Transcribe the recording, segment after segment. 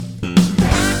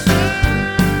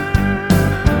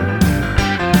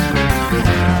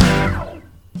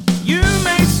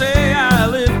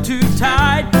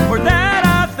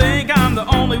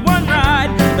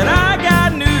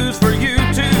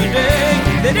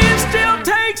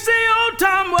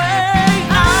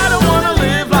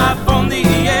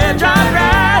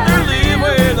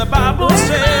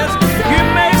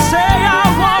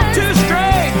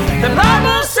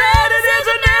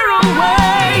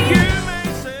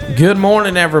Good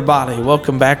morning, everybody.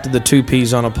 Welcome back to the Two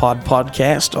Peas on a Pod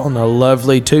podcast on a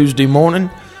lovely Tuesday morning.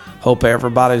 Hope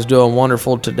everybody's doing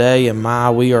wonderful today, and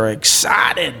we are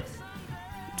excited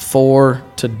for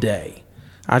today.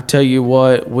 I tell you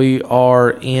what, we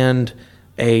are in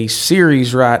a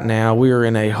series right now. We are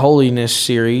in a holiness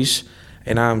series,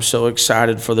 and I'm so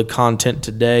excited for the content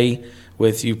today.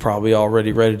 With you probably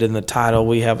already read it in the title,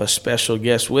 we have a special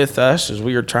guest with us as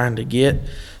we are trying to get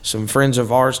some friends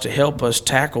of ours to help us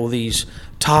tackle these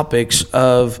topics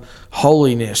of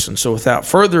holiness. And so without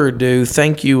further ado,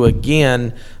 thank you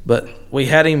again. But we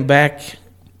had him back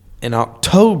in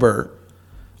October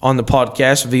on the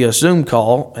podcast via Zoom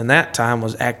call, and that time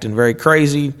was acting very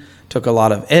crazy. Took a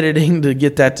lot of editing to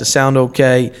get that to sound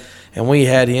okay. And we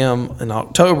had him in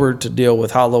October to deal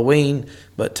with Halloween,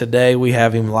 but today we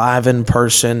have him live in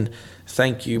person.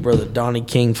 Thank you, Brother Donnie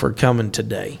King, for coming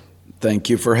today. Thank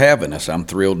you for having us. I'm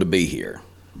thrilled to be here.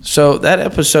 So that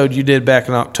episode you did back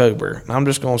in October, and I'm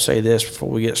just going to say this before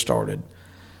we get started.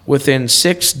 Within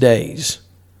 6 days,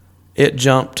 it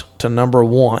jumped to number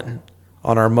 1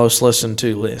 on our most listened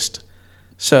to list.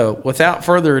 So without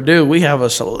further ado, we have a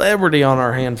celebrity on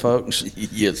our hand, folks.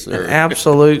 Yes, sir. An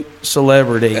absolute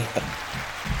celebrity.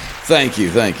 Thank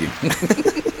you.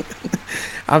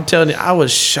 I'm telling you, I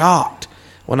was shocked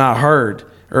when I heard,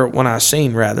 or when I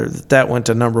seen rather, that went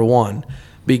to number 1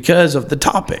 because of the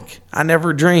topic. I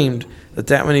never dreamed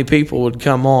that many people would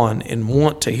come on and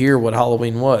want to hear what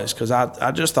Halloween was, because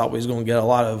I just thought we was going to get a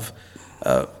lot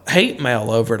of hate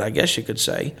mail over it, I guess you could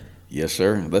say. Yes,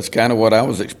 sir. That's kind of what I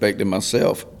was expecting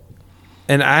myself.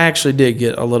 And I actually did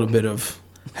get a little bit of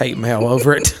hate mail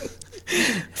over it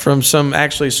from some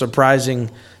surprising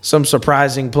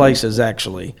places,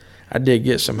 actually. I did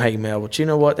get some hate mail, but you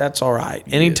know what? That's all right.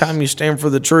 Anytime you stand for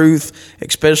the truth,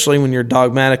 especially when you're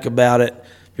dogmatic about it,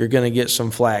 you're going to get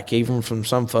some flack, even from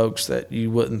some folks that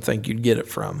you wouldn't think you'd get it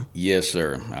from. Yes,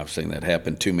 sir. I've seen that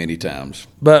happen too many times.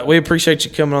 But we appreciate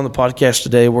you coming on the podcast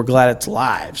today. We're glad it's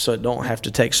live, so it don't have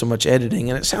to take so much editing,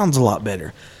 and it sounds a lot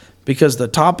better. Because the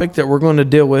topic that we're going to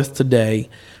deal with today,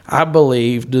 I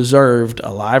believe, deserved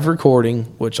a live recording,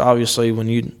 which obviously when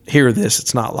you hear this,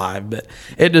 it's not live, but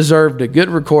it deserved a good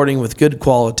recording with good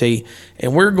quality.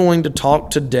 And we're going to talk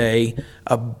today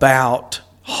about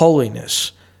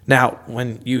holiness. Now,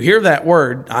 when you hear that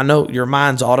word, I know your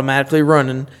mind's automatically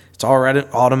running. It's already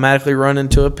automatically running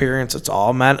to appearance. It's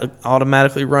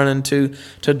automatically running to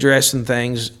dress and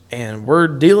things. And we're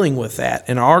dealing with that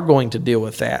and are going to deal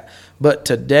with that. But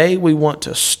today we want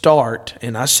to start,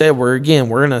 and I said we're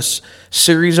in a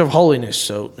series of holiness,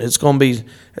 so it's going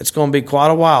to be quite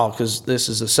a while, because this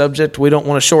is a subject we don't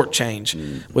want to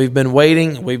shortchange. We've been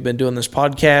waiting. We've been doing this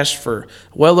podcast for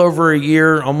well over a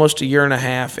year, almost a year and a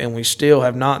half, and we still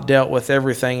have not dealt with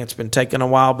everything. It's been taking a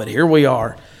while, but here we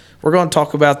are. We're going to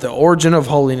talk about the origin of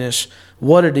holiness,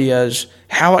 what it is,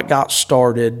 how it got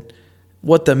started,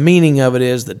 what the meaning of it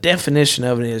is, the definition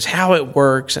of it is, how it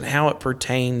works, and how it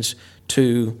pertains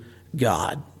to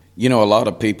God. You know, a lot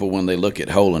of people, when they look at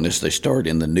holiness, they start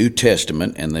in the New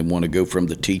Testament and they want to go from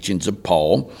the teachings of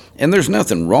Paul. And there's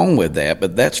nothing wrong with that,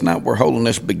 but that's not where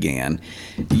holiness began.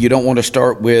 You don't want to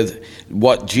start with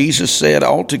what Jesus said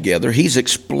altogether. He's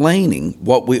explaining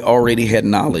what we already had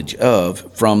knowledge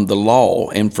of from the law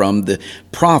and from the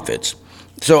prophets.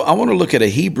 So I want to look at a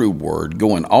Hebrew word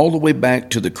going all the way back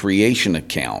to the creation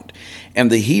account. And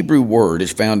the Hebrew word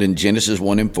is found in Genesis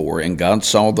 1:4. And God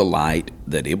saw the light,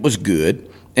 that it was good,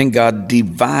 and God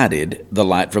divided the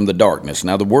light from the darkness.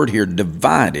 Now the word here,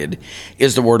 divided,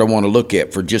 is the word I want to look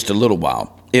at for just a little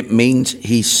while. It means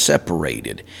he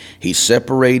separated. He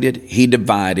separated, he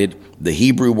divided. The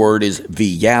Hebrew word is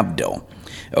v'yavdo.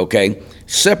 Okay?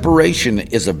 Separation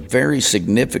is a very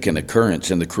significant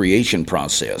occurrence in the creation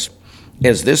process.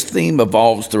 As this theme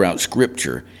evolves throughout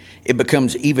Scripture, it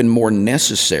becomes even more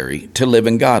necessary to live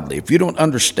in godly. If you don't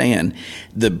understand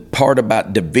the part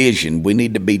about division, we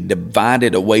need to be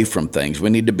divided away from things.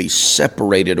 We need to be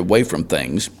separated away from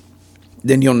things.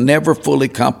 Then you'll never fully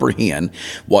comprehend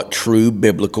what true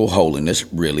biblical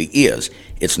holiness really is.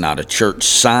 It's not a church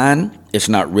sign. It's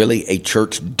not really a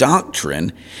church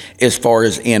doctrine as far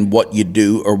as in what you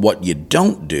do or what you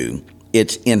don't do.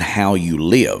 It's in how you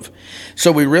live.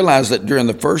 So we realize that during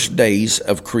the first days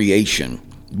of creation,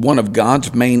 one of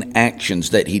God's main actions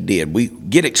that he did, we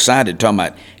get excited talking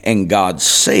about, and God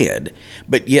said,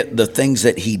 but yet the things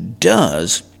that he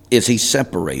does is he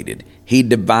separated, he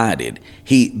divided,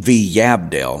 he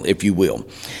v'yavdel, if you will.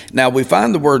 Now we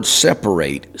find the word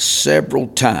separate several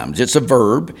times. It's a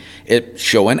verb, it's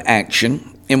showing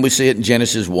action, And we see it in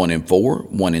Genesis 1 and 4,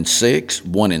 1 and 6,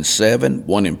 1 and 7,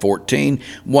 1 and 14,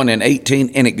 1 and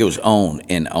 18, and it goes on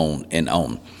and on and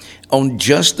on. On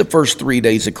just the first 3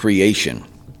 days of creation,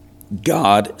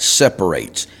 God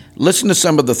separates. Listen to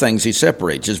some of the things he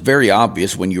separates. It's very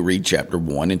obvious when you read chapter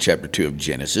 1 and chapter 2 of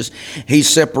Genesis. He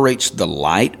separates the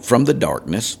light from the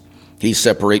darkness. He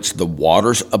separates the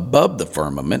waters above the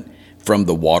firmament from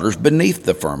the waters beneath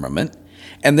the firmament.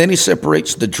 And then he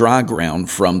separates the dry ground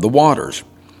from the waters.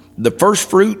 The first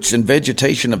fruits and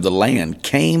vegetation of the land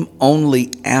came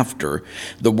only after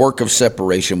the work of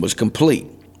separation was complete.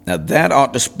 Now that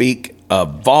ought to speak a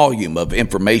volume of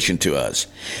information to us.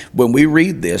 When we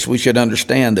read this, we should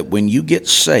understand that when you get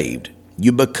saved,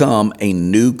 you become a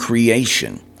new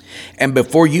creation. And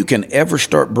before you can ever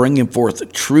start bringing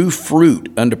forth true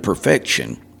fruit unto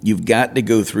perfection, you've got to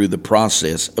go through the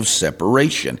process of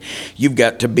separation. You've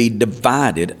got to be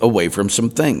divided away from some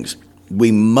things.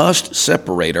 We must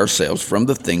separate ourselves from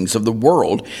the things of the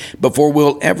world before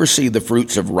we'll ever see the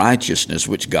fruits of righteousness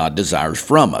which God desires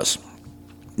from us.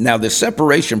 Now, the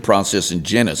separation process in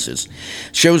Genesis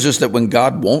shows us that when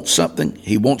God wants something,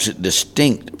 he wants it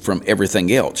distinct from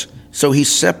everything else. So he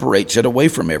separates it away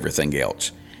from everything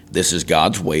else. This is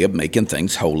God's way of making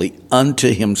things holy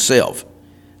unto himself.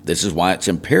 This is why it's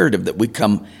imperative that we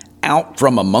come out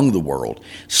from among the world,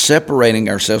 separating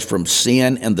ourselves from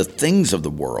sin and the things of the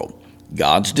world.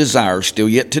 God's desire still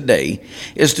yet today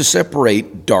is to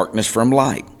separate darkness from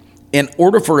light. In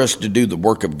order for us to do the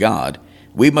work of God,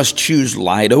 we must choose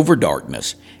light over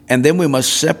darkness, and then we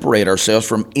must separate ourselves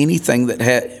from everything that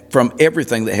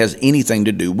has anything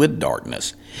to do with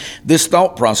darkness. This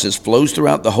thought process flows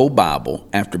throughout the whole Bible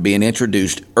after being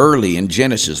introduced early in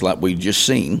Genesis, like we've just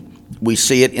seen. We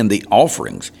see it in the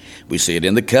offerings. We see it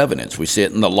in the covenants. We see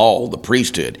it in the law, the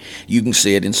priesthood. You can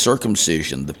see it in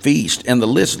circumcision, the feast, and the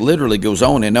list literally goes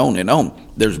on and on and on.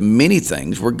 There's many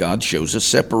things where God shows us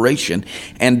separation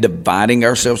and dividing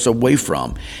ourselves away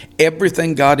from.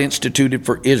 Everything God instituted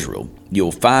for Israel,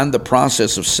 you'll find the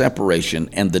process of separation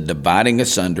and the dividing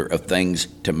asunder of things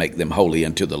to make them holy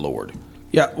unto the Lord.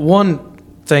 Yeah, one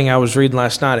thing I was reading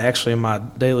last night, actually in my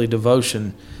daily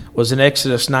devotion, was in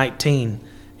Exodus 19.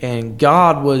 And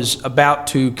God was about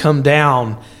to come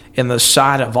down in the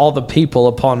sight of all the people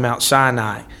upon Mount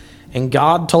Sinai. And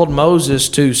God told Moses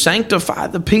to sanctify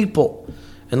the people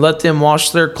and let them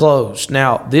wash their clothes.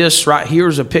 Now, this right here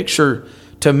is a picture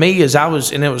to me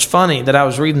and it was funny that I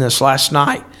was reading this last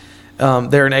night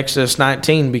there in Exodus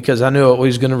 19 because I knew it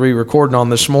was going to be recording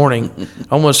on this morning.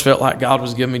 I almost felt like God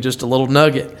was giving me just a little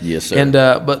nugget. Yes, sir. And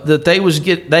but that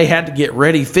they had to get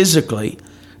ready physically.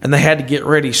 And they had to get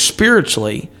ready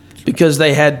spiritually because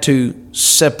they had to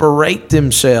separate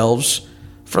themselves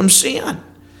from sin.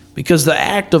 Because the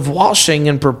act of washing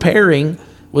and preparing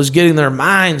was getting their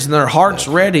minds and their hearts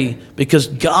ready because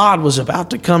God was about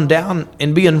to come down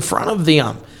and be in front of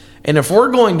them. And if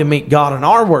we're going to meet God in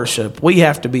our worship, we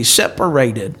have to be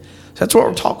separated. That's what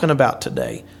we're talking about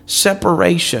today.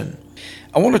 Separation.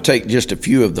 I want to take just a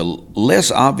few of the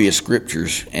less obvious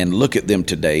scriptures and look at them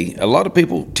today. A lot of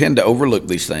people tend to overlook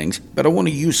these things, but I want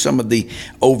to use some of the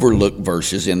overlooked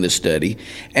verses in this study.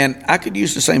 And I could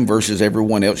use the same verses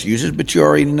everyone else uses, but you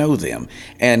already know them.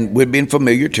 And we'd be in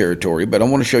familiar territory, but I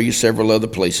want to show you several other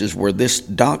places where this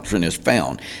doctrine is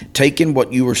found. Taking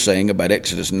what you were saying about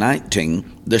Exodus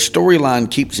 19, the storyline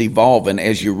keeps evolving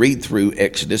as you read through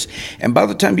Exodus. And by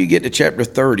the time you get to chapter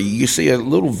 30, you see a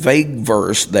little vague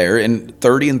verse there in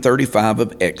 30 and 35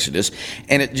 of Exodus,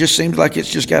 and it just seems like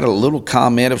it's just got a little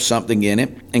comment of something in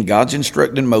it, and God's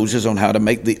instructing Moses on how to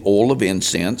make the oil of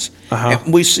incense.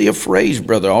 And we see a phrase,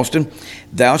 Brother Austin,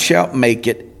 thou shalt make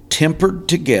it tempered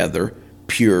together,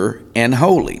 pure and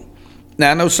holy. Now,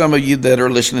 I know some of you that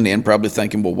are listening in probably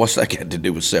thinking, well, what's that got to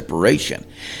do with separation?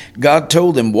 God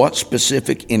told them what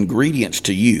specific ingredients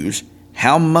to use,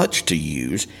 how much to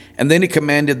use, and then he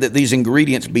commanded that these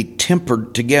ingredients be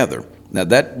tempered together. Now,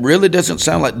 that really doesn't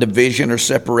sound like division or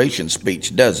separation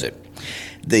speech, does it?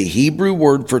 The Hebrew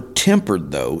word for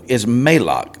tempered, though, is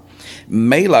malach.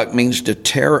 Malach means to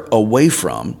tear away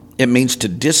from. It means to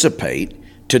dissipate,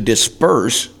 to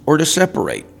disperse, or to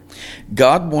separate.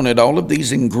 God wanted all of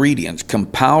these ingredients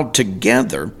compiled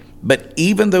together, but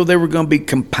even though they were going to be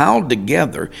compiled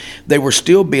together, they were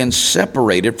still being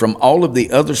separated from all of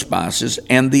the other spices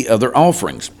and the other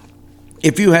offerings.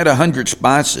 If you had 100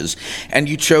 spices and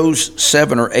you chose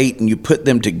 7 or 8 and you put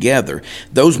them together,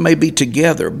 those may be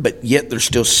together, but yet they're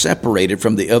still separated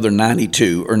from the other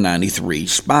 92 or 93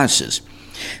 spices.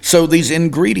 So these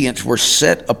ingredients were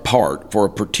set apart for a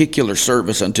particular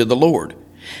service unto the Lord.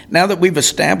 Now that we've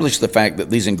established the fact that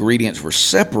these ingredients were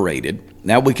separated,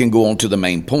 now we can go on to the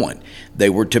main point. They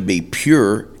were to be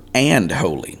pure and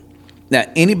holy. Now,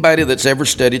 anybody that's ever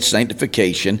studied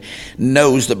sanctification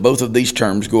knows that both of these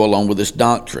terms go along with this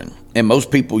doctrine, and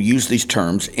most people use these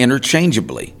terms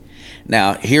interchangeably.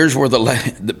 Now, here's where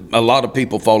a lot of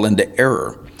people fall into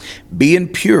error. Being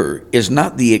pure is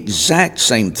not the exact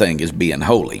same thing as being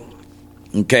holy.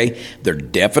 Okay? They're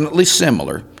definitely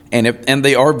similar, and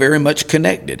they are very much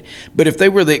connected. But if they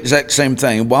were the exact same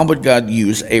thing, why would God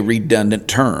use a redundant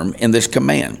term in this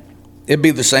command? It'd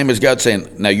be the same as God saying,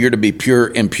 now you're to be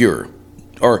pure and pure,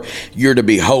 or you're to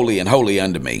be holy and holy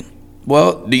unto me.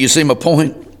 Well, do you see my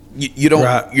point? You don't.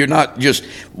 Right. You're not just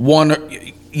one.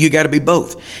 You got to be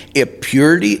both. If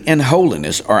purity and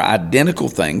holiness are identical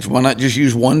things, why not just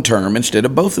use one term instead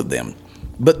of both of them?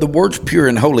 But the words pure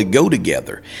and holy go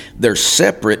together. They're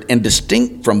separate and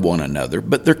distinct from one another,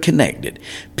 but they're connected.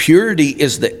 Purity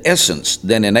is the essence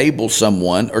that enables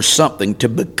someone or something to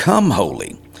become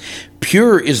holy.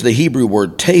 Pure is the Hebrew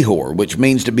word tahor, which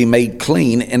means to be made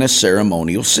clean in a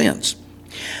ceremonial sense.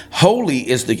 Holy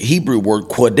is the Hebrew word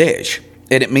kodesh,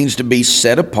 and it means to be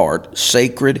set apart,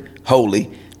 sacred, holy,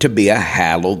 to be a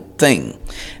hallowed thing.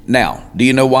 Now, do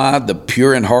you know why the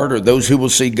pure in heart are those who will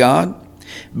see God?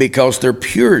 Because their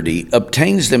purity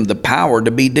obtains them the power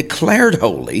to be declared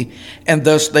holy, and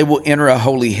thus they will enter a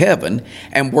holy heaven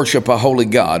and worship a holy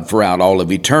God throughout all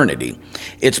of eternity.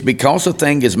 It's because a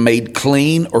thing is made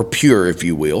clean or pure, if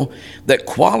you will, that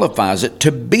qualifies it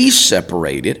to be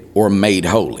separated or made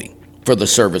holy for the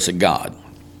service of God.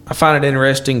 I find it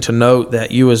interesting to note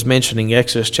that you was mentioning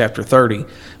Exodus chapter 30,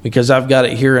 because I've got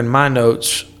it here in my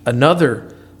notes,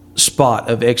 another spot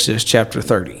of Exodus chapter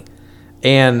 30.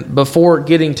 And before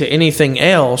getting to anything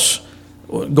else,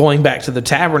 going back to the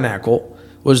tabernacle,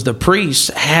 was the priests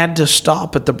had to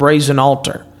stop at the brazen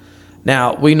altar.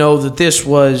 Now, we know that this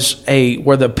was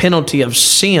where the penalty of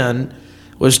sin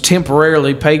was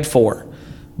temporarily paid for.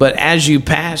 But as you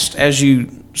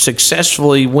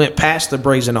successfully went past the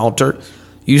brazen altar,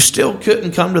 you still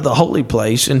couldn't come to the holy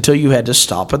place until you had to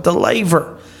stop at the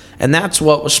laver. And that's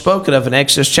what was spoken of in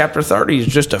Exodus chapter 30.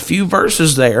 It's just a few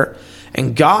verses there.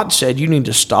 And God said you need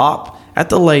to stop at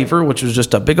the laver, which was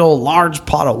just a big old large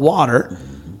pot of water.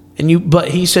 But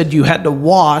he said you had to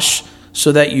wash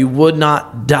so that you would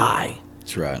not die.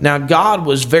 That's right. Now, God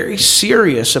was very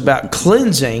serious about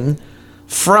cleansing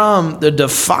from the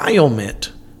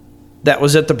defilement that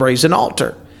was at the brazen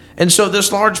altar. And so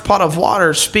this large pot of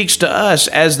water speaks to us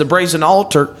as the brazen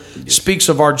altar speaks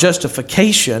of our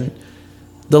justification.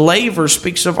 The laver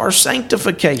speaks of our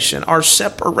sanctification, our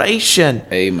separation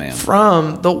Amen.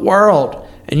 From the world.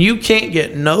 And you can't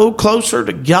get no closer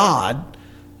to God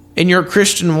in your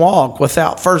Christian walk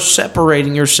without first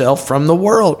separating yourself from the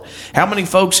world. How many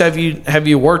folks have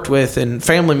you worked with, and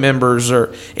family members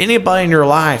or anybody in your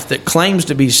life that claims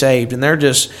to be saved, and they're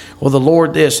just, well, the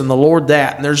Lord this and the Lord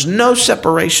that, and there's no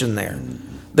separation there.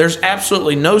 There's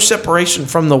absolutely no separation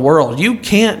from the world. You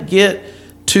can't get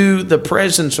to the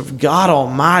presence of God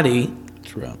Almighty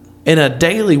in a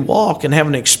daily walk and have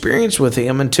an experience with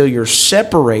Him until you're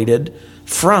separated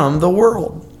from the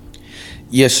world.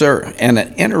 Yes, sir. And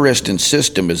an interesting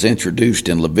system is introduced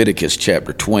in Leviticus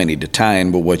chapter 20 to tie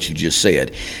in with what you just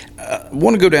said. I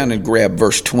want to go down and grab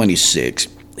verse 26.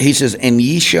 He says, "And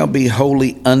ye shall be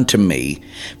holy unto me,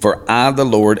 for I the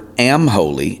Lord am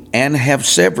holy, and have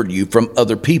severed you from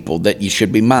other people, that ye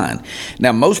should be mine."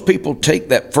 Now, most people take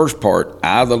that first part,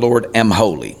 "I the Lord am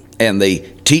holy," and they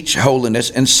teach holiness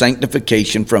and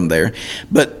sanctification from there.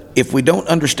 But if we don't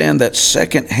understand that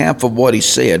second half of what he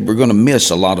said, we're going to miss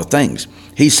a lot of things.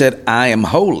 He said, "I am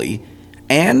holy,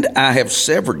 and I have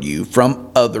severed you from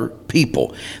other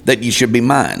people, that you should be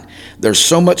mine." There's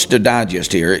so much to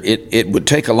digest here. It would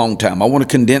take a long time. I want to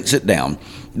condense it down.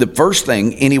 The first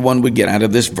thing anyone would get out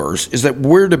of this verse is that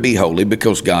we're to be holy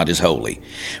because God is holy.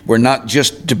 We're not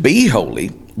just to be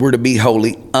holy, we're to be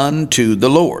holy unto the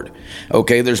Lord.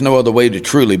 Okay, there's no other way to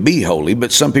truly be holy,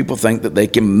 but some people think that they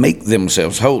can make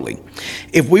themselves holy.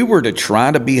 If we were to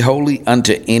try to be holy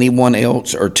unto anyone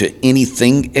else or to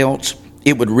anything else,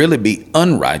 it would really be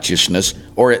unrighteousness,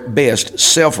 or at best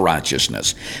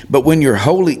self-righteousness. But when you're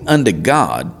holy unto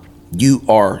God, you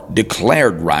are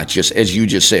declared righteous, as you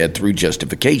just said, through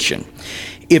justification.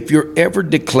 If you're ever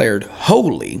declared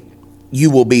holy, you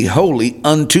will be holy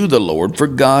unto the Lord, for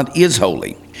God is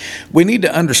holy. We need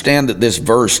to understand that this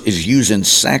verse is using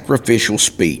sacrificial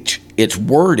speech. It's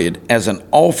worded as an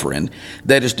offering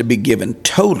that is to be given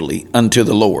totally unto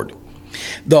the Lord.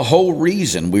 The whole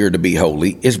reason we are to be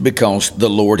holy is because the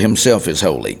Lord Himself is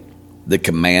holy. The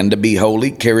command to be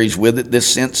holy carries with it this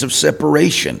sense of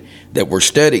separation that we're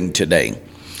studying today.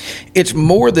 It's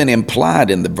more than implied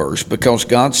in the verse because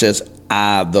God says,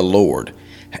 I, the Lord.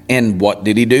 And what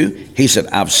did he do? He said,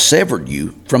 I've severed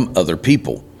you from other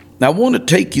people. Now, I want to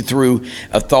take you through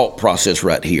a thought process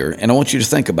right here, and I want you to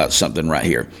think about something right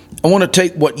here. I want to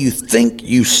take what you think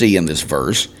you see in this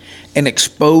verse and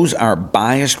expose our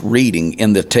biased reading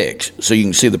in the text so you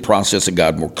can see the process of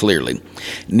God more clearly.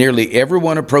 Nearly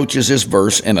everyone approaches this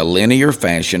verse in a linear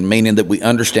fashion, meaning that we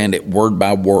understand it word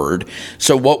by word.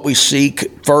 So what we see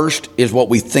first is what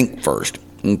we think first.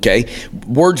 Okay?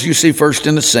 Words you see first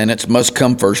in a sentence must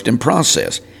come first in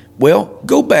process. Well,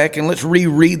 go back and let's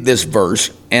reread this verse,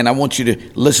 and I want you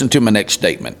to listen to my next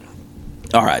statement.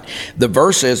 All right. The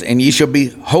verse says, and ye shall be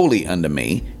holy unto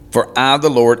me, for I, the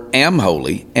Lord, am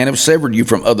holy, and have severed you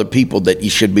from other people that ye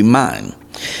should be mine.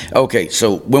 Okay,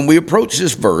 so when we approach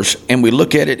this verse and we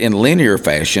look at it in linear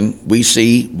fashion, we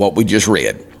see what we just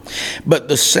read. But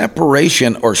the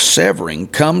separation or severing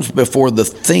comes before the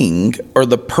thing or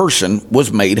the person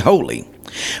was made holy.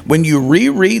 When you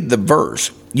reread the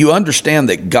verse, you understand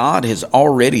that God has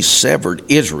already severed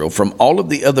Israel from all of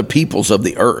the other peoples of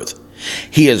the earth.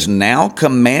 He is now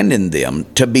commanding them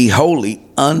to be holy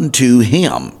unto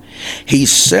him. He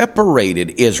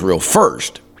separated Israel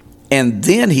first, and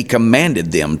then he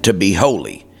commanded them to be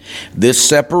holy. This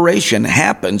separation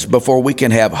happens before we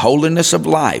can have holiness of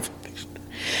life.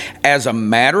 As a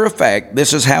matter of fact,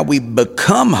 this is how we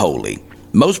become holy.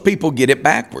 Most people get it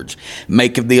backwards,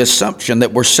 make the assumption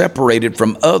that we're separated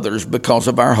from others because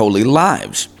of our holy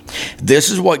lives. This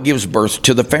is what gives birth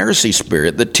to the Pharisee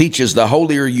spirit that teaches the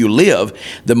holier you live,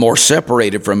 the more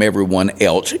separated from everyone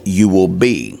else you will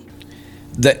be.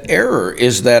 The error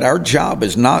is that our job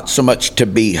is not so much to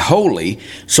be holy,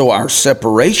 so our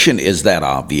separation is that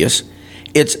obvious.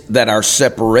 It's that our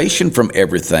separation from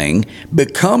everything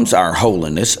becomes our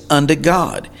holiness unto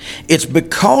God. It's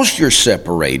because you're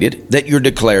separated that you're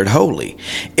declared holy.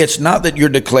 It's not that you're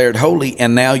declared holy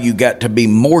and now you got to be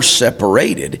more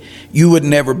separated. You would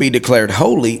never be declared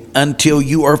holy until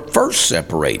you are first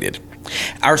separated.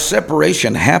 Our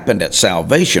separation happened at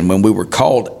salvation when we were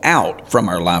called out from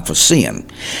our life of sin.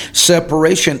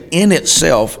 Separation in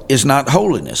itself is not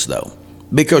holiness, though,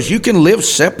 because you can live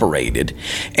separated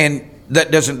and that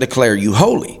doesn't declare you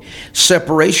holy.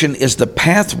 Separation is the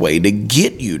pathway to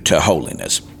get you to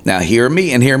holiness. Now, hear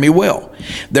me and hear me well.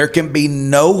 There can be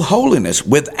no holiness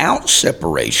without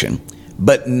separation,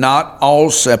 but not all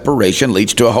separation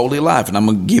leads to a holy life. And I'm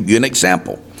going to give you an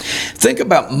example. Think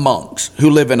about monks who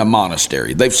live in a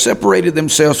monastery. They've separated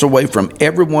themselves away from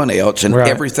everyone else and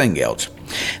everything else.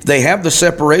 They have the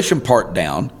separation part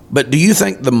down, but do you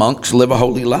think the monks live a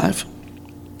holy life?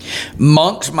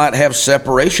 Monks might have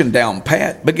separation down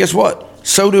pat, but guess what?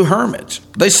 So do hermits.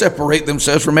 They separate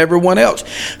themselves from everyone else.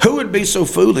 Who would be so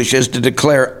foolish as to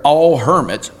declare all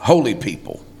hermits holy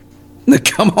people?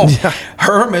 Come on. Yeah.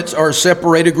 Hermits are a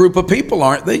separated group of people,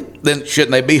 aren't they? Then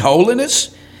shouldn't they be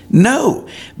holiness? No.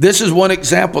 This is one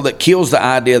example that kills the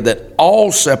idea that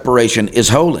all separation is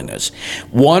holiness.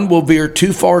 One will veer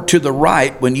too far to the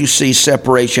right when you see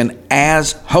separation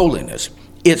as holiness.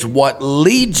 It's what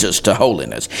leads us to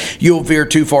holiness. You'll veer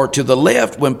too far to the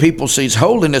left when people sees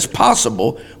holiness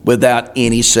possible without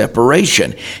any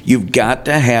separation. You've got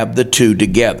to have the two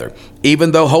together. Even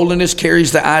though holiness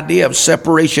carries the idea of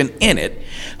separation in it,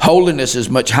 holiness is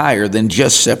much higher than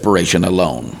just separation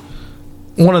alone.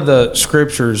 One of the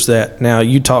scriptures that now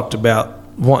you talked about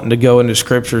wanting to go into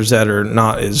scriptures that are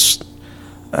not as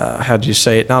how'd you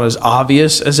say it? Not as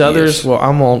obvious as others. Yes. Well, I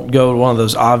won't go to one of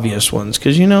those obvious ones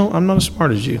because, I'm not as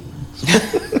smart as you.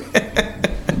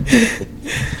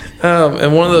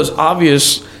 And one of those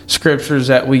obvious scriptures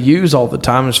that we use all the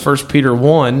time is 1 Peter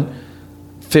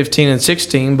 1:15 and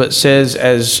 16, but says,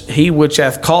 as he which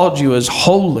hath called you is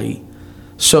holy,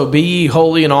 so be ye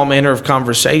holy in all manner of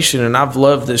conversation. And I've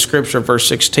loved this scripture, verse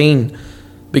 16,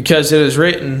 because it is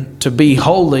written to be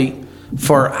holy,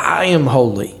 for I am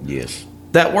holy. Yes.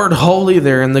 That word holy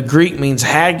there in the Greek means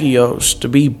hagios, to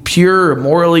be pure,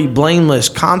 morally blameless,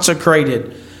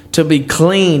 consecrated, to be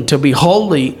clean, to be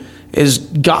holy is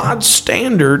God's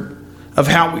standard of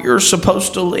how we are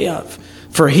supposed to live.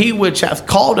 For he which hath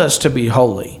called us to be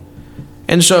holy.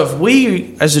 And so if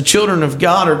we, as the children of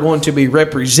God, are going to be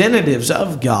representatives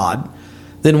of God,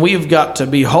 then we have got to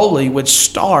be holy, which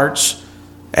starts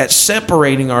at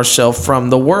separating ourselves from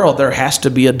the world. There has to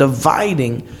be a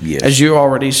dividing, as you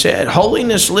already said.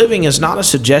 Holiness living is not a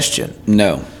suggestion.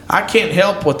 No. I can't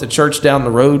help what the church down the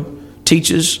road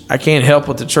teaches. I can't help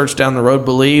what the church down the road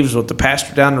believes, what the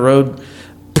pastor down the road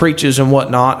preaches and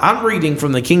whatnot. I'm reading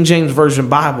from the King James Version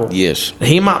Bible. Yes.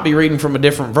 He might be reading from a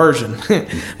different version,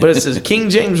 but it says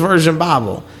King James Version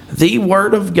Bible. The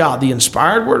Word of God, the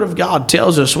inspired Word of God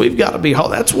tells us we've got to be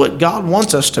holy. That's what God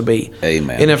wants us to be.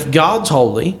 Amen. And if God's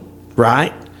holy,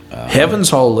 right?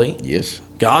 Heaven's holy. Yes.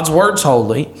 God's Word's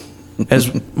holy. As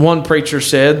one preacher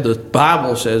said, the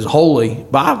Bible says holy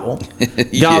Bible. God's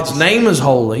Yes. name is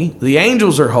holy. The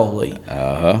angels are holy.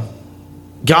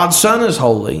 God's Son is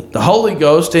holy. The Holy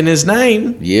Ghost in His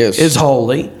name Yes. is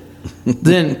holy.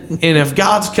 And if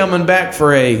God's coming back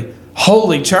for a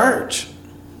holy church,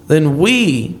 then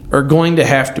we are going to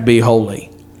have to be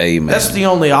holy. Amen. That's the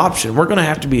only option. We're going to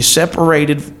have to be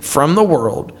separated from the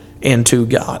world and to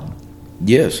God.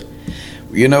 Yes.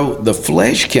 You know, the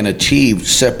flesh can achieve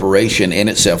separation in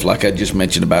itself, like I just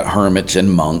mentioned about hermits and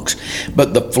monks,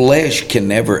 but the flesh can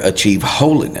never achieve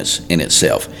holiness in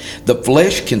itself. The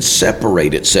flesh can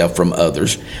separate itself from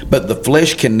others, but the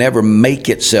flesh can never make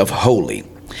itself holy.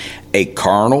 A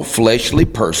carnal, fleshly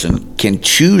person can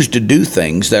choose to do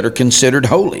things that are considered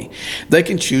holy. They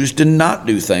can choose to not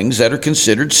do things that are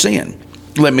considered sin.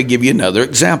 Let me give you another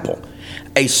example.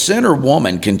 A sinner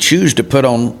woman can choose to put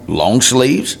on long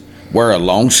sleeves, wear a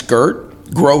long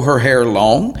skirt, grow her hair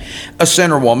long. A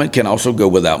sinner woman can also go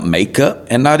without makeup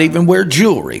and not even wear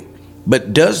jewelry.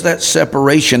 But does that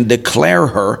separation declare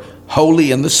her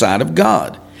holy in the sight of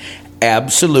God?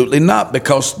 Absolutely not,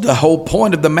 because the whole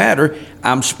point of the matter,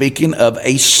 I'm speaking of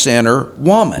a sinner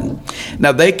woman.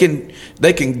 Now they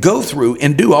can go through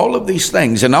and do all of these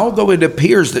things, and although it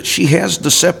appears that she has the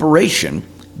separation,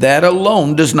 that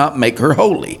alone does not make her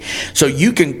holy. So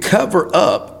you can cover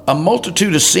up a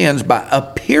multitude of sins by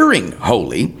appearing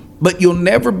holy, but you'll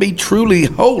never be truly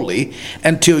holy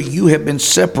until you have been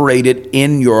separated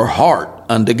in your heart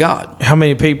unto God. How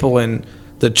many people in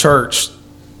the church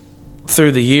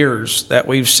through the years that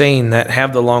we've seen that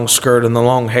have the long skirt and the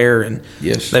long hair, and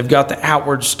Yes. they've got the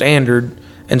outward standard,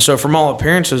 and so from all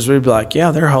appearances we'd be like,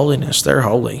 yeah, they're holiness, they're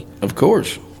holy, Of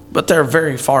course. but they're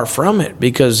very far from it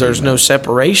because there's no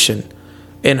separation.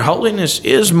 And holiness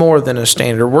is more than a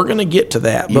standard. We're going to get to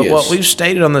that, but Yes. what we've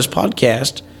stated on this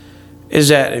podcast is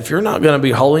that if you're not going to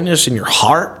be holiness in your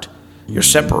heart, your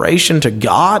separation to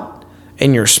God,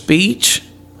 and your speech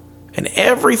and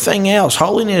everything else,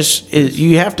 holiness is,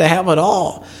 you have to have it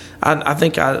all. I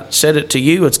think I said it to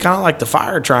you. It's kind of like the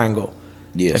fire triangle.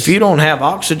 Yes. If you don't have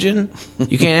oxygen,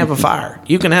 you can't have a fire.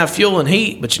 You can have fuel and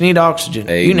heat, but you need oxygen.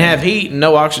 Amen. You can have heat and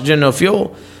no oxygen, no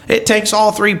fuel. It takes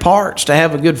all three parts to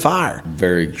have a good fire.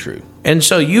 Very true. And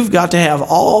so you've got to have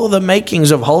all the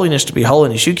makings of holiness to be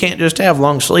holiness. You can't just have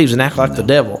long sleeves and act like the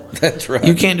devil. That's right.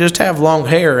 You can't just have long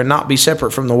hair and not be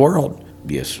separate from the world.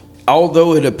 Yes.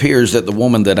 Although it appears that the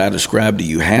woman that I described to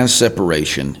you has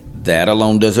separation, that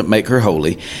alone doesn't make her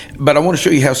holy. But I want to show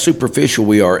you how superficial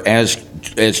we are as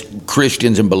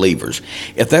Christians and believers.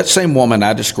 If that same woman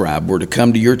I described were to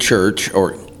come to your church,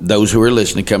 or those who are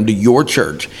listening come to your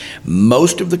church,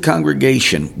 most of the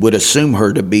congregation would assume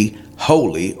her to be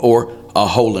holy or a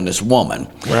holiness woman.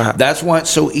 Right. That's why it's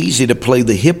so easy to play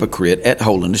the hypocrite at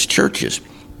holiness churches.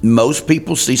 Most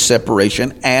people see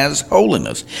separation as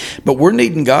holiness, but we're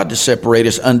needing God to separate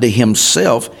us unto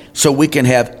Himself so we can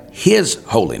have His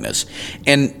holiness.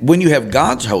 And when you have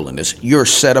God's holiness, you're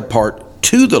set apart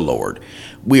to the Lord.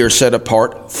 We are set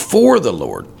apart for the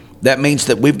Lord. That means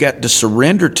that we've got to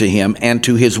surrender to Him and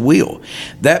to His will.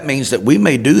 That means that we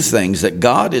may do things that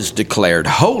God has declared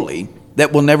holy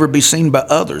that will never be seen by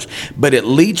others, but it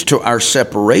leads to our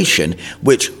separation,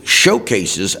 which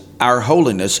showcases our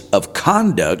holiness of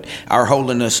conduct, our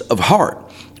holiness of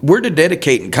heart. We're to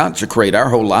dedicate and consecrate our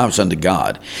whole lives unto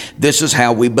God. This is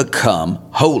how we become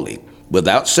holy.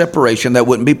 Without separation, that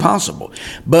wouldn't be possible.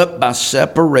 But by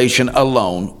separation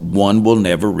alone, one will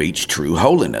never reach true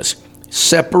holiness.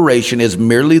 Separation is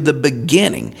merely the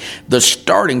beginning, the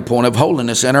starting point of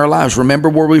holiness in our lives. Remember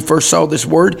where we first saw this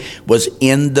word? Was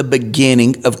in the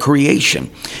beginning of creation.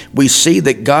 We see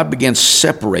that God began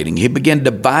separating. He began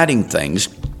dividing things.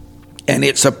 And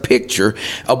it's a picture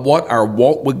of what our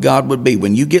walk with God would be.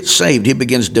 When you get saved, He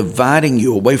begins dividing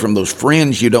you away from those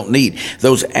friends you don't need,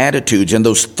 those attitudes and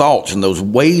those thoughts and those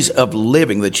ways of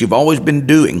living that you've always been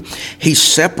doing. He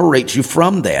separates you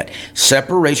from that.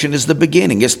 Separation is the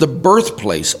beginning. It's the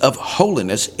birthplace of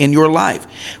holiness in your life.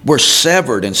 We're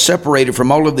severed and separated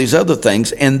from all of these other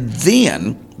things, and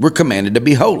then we're commanded to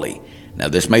be holy. Now,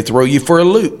 this may throw you for a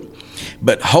loop.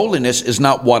 But holiness is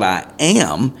not what I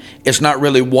am, it's not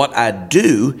really what I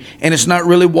do, and it's not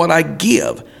really what I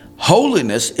give.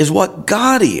 Holiness is what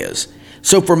God is.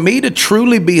 So for me to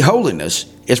truly be holiness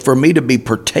is for me to be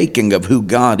partaking of who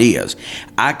God is.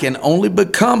 I can only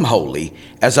become holy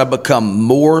as I become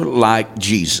more like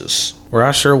Jesus. Where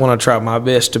I sure want to try my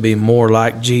best to be more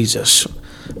like Jesus,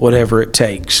 whatever it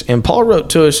takes. And Paul wrote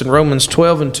to us in Romans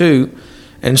 12:2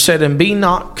 and said, and be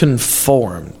not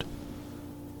conformed.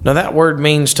 Now that word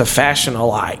means to fashion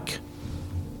alike.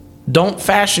 Don't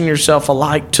fashion yourself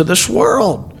alike to this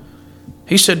world.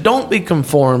 He said, don't be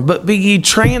conformed, but be ye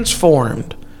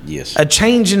transformed. Yes. A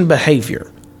change in behavior.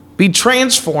 Be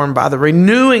transformed by the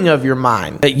renewing of your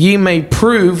mind, that ye may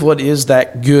prove what is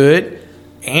that good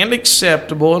and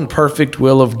acceptable and perfect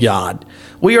will of God.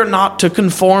 We are not to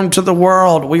conform to the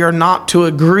world. We are not to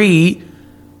agree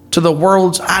to the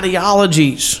world's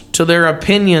ideologies, to their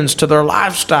opinions, to their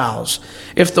lifestyles.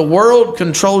 If the world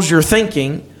controls your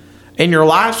thinking and your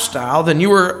lifestyle, then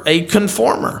you are a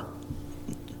conformer.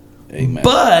 Amen.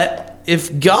 But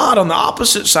if God, on the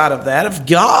opposite side of that, if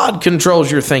God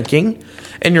controls your thinking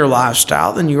and your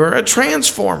lifestyle, then you are a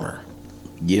transformer.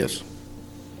 Yes.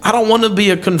 I don't want to be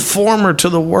a conformer to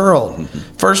the world.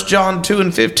 1 John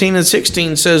 2:15 and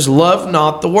 16 says, love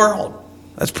not the world.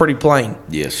 That's pretty plain.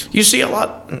 Yes. You see a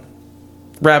lot,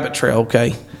 rabbit trail,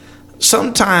 okay?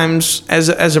 Sometimes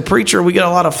as a preacher, we get a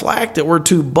lot of flack that we're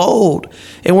too bold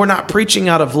and we're not preaching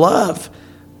out of love.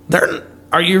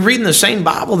 Are you reading the same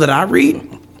Bible that I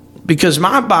read? Because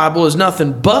my Bible is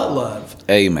nothing but love.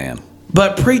 Amen.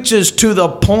 But preaches to the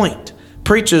point,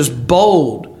 preaches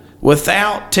bold,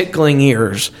 without tickling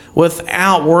ears,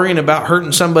 without worrying about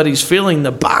hurting somebody's feeling.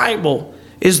 The Bible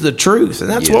is the truth, and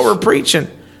that's what we're preaching.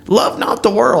 Love not the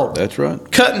world. That's right.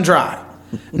 Cut and dry.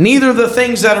 Neither the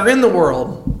things that are in the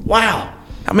world. Wow.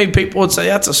 How many people would say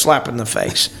that's a slap in the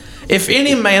face? If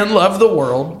any man love the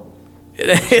world,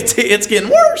 it's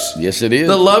getting worse. Yes, it is.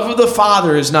 The love of the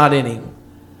Father is not in him.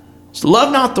 So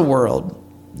love not the world.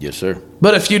 Yes, sir.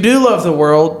 But if you do love the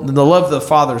world, then the love of the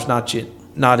Father is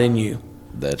not in you.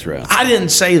 That's right. I didn't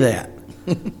say that.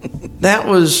 That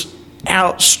was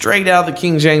straight out of the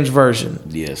King James Version.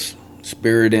 Yes.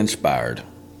 Spirit inspired.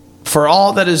 For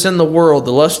all that is in the world,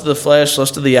 the lust of the flesh,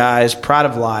 lust of the eyes, pride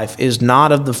of life, is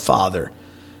not of the Father,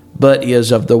 but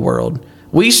is of the world.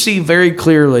 We see very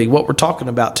clearly what we're talking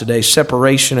about today,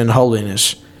 separation and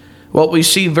holiness. What we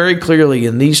see very clearly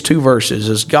in these two verses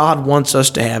is God wants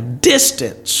us to have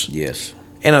distance. Yes.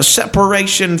 And a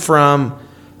separation from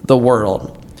the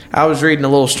world. I was reading a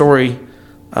little story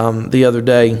the other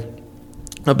day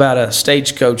about a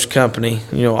stagecoach company,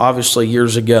 obviously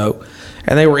years ago.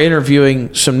 And they were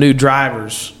interviewing some new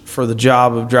drivers for the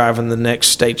job of driving the next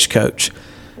stagecoach.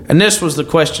 And this was the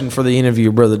question for the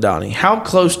interview, Brother Donnie. How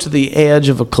close to the edge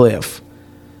of a cliff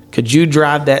could you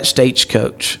drive that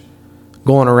stagecoach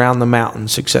going around the mountain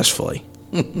successfully?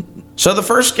 So the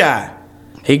first guy,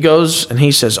 he goes and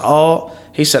he says,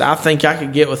 I think I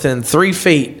could get within 3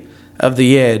 feet of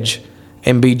the edge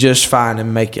and be just fine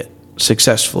and make it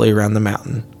successfully around the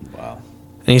mountain. Wow.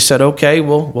 And he said, okay,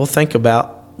 we'll think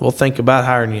about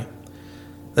hiring you.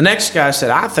 The next guy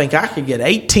said, I think I could get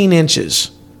 18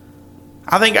 inches.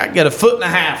 I think I could get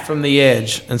 1.5 feet from the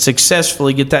edge and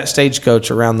successfully get that stagecoach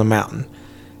around the mountain.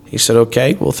 He said,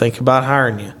 okay, we'll think about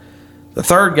hiring you. The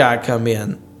third guy come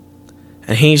in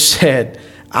and he said,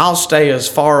 I'll stay as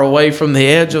far away from the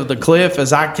edge of the cliff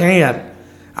as I can.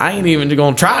 I ain't even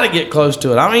going to try to get close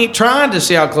to it. I ain't trying to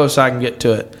see how close I can get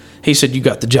to it. He said, you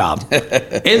got the job.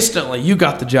 Instantly, you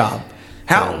got the job.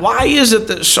 Why is it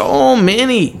that so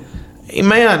many,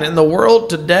 amen, in the world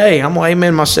today, I'm going to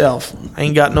amen myself. I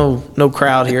ain't got no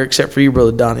crowd here except for you,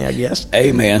 Brother Donnie, I guess.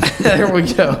 Amen. There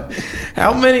we go.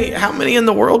 How many in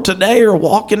the world today are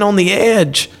walking on the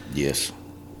edge? Yes.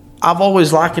 I've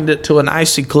always likened it to an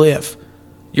icy cliff.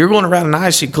 You're going around an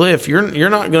icy cliff. You're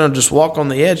not going to just walk on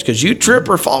the edge because you trip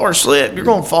or fall or slip. You're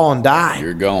going to fall and die.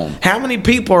 You're gone. How many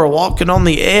people are walking on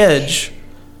the edge,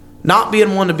 not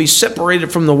being one to be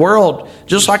separated from the world?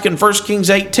 Just like in 1 Kings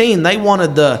 18, they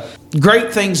wanted the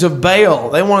great things of Baal.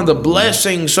 They wanted the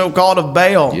blessings, so-called, of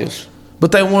Baal. Yes.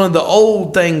 But they wanted the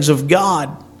old things of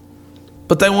God.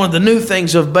 But they wanted the new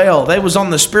things of Baal. They was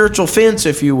on the spiritual fence,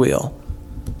 if you will.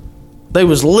 They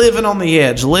was living on the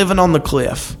edge, living on the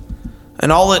cliff.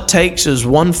 And all it takes is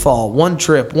one fall, one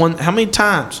trip, how many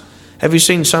times have you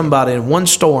seen somebody in one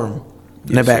storm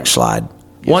and they backslide?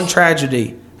 Yes. One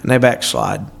tragedy and they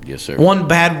backslide. Yes, sir. One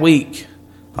bad week,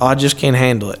 I just can't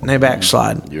handle it, and they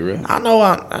backslide. You're right. I know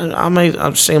I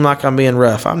may seem like I'm being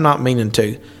rough. I'm not meaning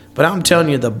to. But I'm telling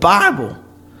you, the Bible,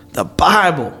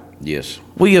 yes,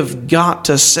 we have got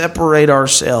to separate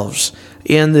ourselves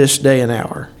in this day and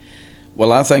hour.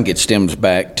 Well, I think it stems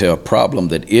back to a problem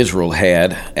that Israel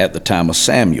had at the time of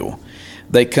Samuel.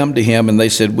 They come to him and they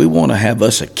said, we want to have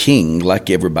us a king like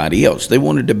everybody else. They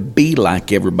wanted to be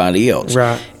like everybody else.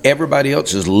 Right. Everybody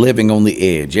else is living on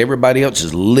the edge. Everybody else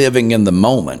is living in the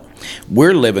moment.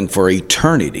 We're living for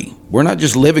eternity. We're not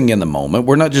just living in the moment.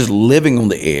 We're not just living on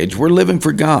the edge. We're living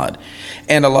for God.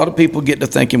 And a lot of people get to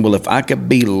thinking, well, if I could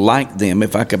be like them,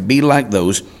 if I could be like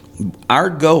those, our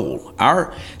goal,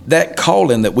 that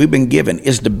calling that we've been given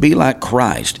is to be like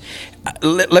Christ.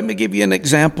 Let me give you an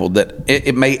example that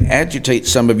it may agitate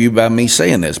some of you by me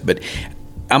saying this, but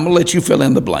I'm going to let you fill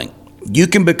in the blank. You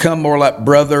can become more like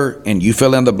brother, and you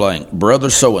fill in the blank,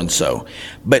 brother so-and-so.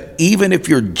 But even if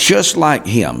you're just like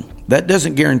him, that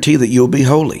doesn't guarantee that you'll be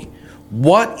holy.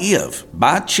 What if,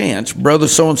 by chance, brother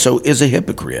so-and-so is a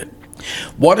hypocrite?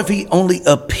 What if he only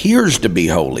appears to be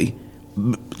holy,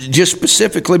 just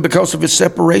specifically because of his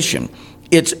separation?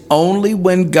 It's only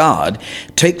when God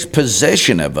takes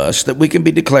possession of us that we can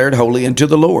be declared holy unto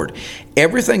the Lord.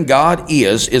 Everything God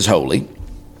is holy.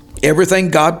 Everything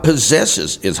God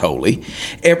possesses is holy.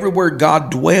 Everywhere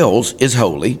God dwells is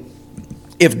holy.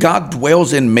 If God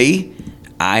dwells in me,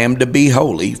 I am to be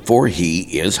holy, for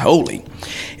he is holy.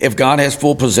 If God has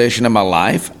full possession of my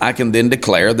life, I can then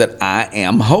declare that I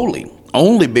am holy,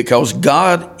 only because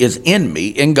God is in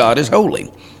me and God is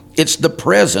holy. It's the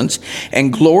presence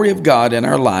and glory of God in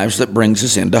our lives that brings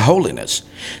us into holiness.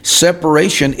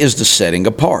 Separation is the setting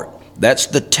apart. That's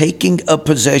the taking of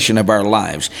possession of our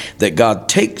lives, that God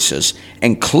takes us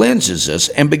and cleanses us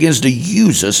and begins to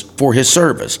use us for his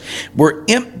service. We're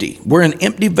empty. We're an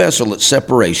empty vessel at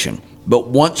separation. But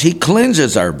once he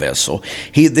cleanses our vessel,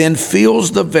 he then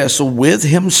fills the vessel with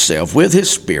himself, with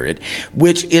his spirit,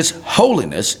 which is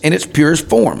holiness in its purest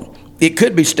form. It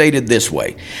could be stated this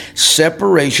way: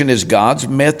 separation is God's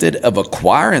method of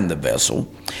acquiring the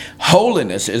vessel.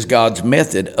 Holiness is God's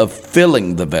method of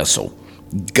filling the vessel.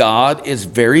 God is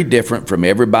very different from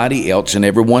everybody else and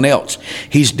everyone else.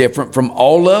 He's different from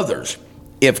all others.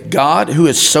 If God, who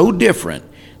is so different,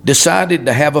 decided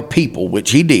to have a people,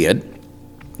 which he did,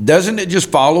 doesn't it just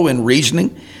follow in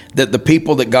reasoning that the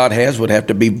people that God has would have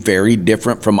to be very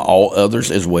different from all others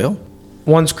as well?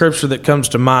 One scripture that comes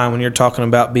to mind when you're talking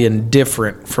about being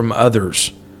different from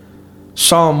others,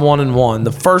 Psalm 1:1,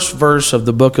 the first verse of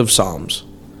the book of Psalms.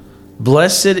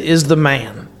 Blessed is the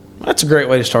man. That's a great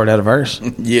way to start out a verse.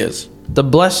 Yes. The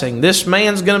blessing. This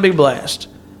man's going to be blessed.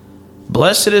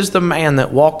 Blessed is the man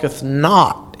that walketh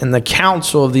not in the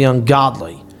counsel of the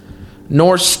ungodly,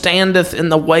 nor standeth in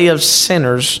the way of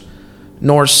sinners,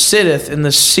 nor sitteth in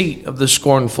the seat of the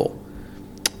scornful.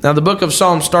 Now, the book of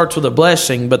Psalms starts with a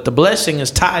blessing, but the blessing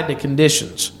is tied to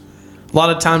conditions. A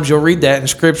lot of times you'll read that in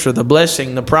Scripture, the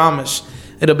blessing, the promise,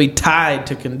 it'll be tied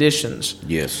to conditions.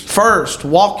 Yes. First,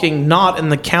 walking not in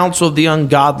the counsel of the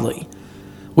ungodly.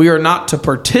 We are not to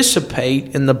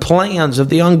participate in the plans of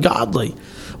the ungodly.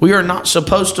 We are not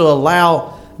supposed to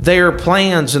allow their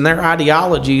plans and their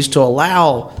ideologies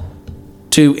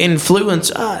to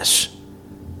influence us.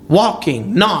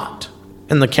 Walking not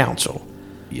in the counsel.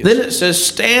 Yes. Then it says,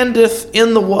 standeth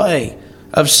in the way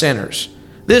of sinners.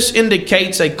 This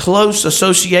indicates a close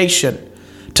association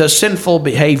to sinful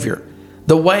behavior.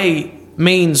 The way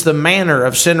means the manner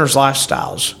of sinners'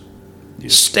 lifestyles.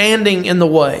 Yes. Standing in the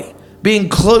way, being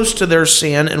close to their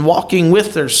sin and walking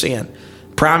with their sin.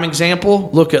 Prime example,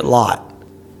 look at Lot.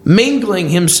 Mingling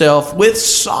himself with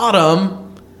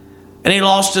Sodom, and he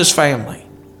lost his family.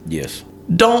 Yes.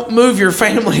 Don't move your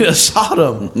family to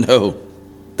Sodom. No.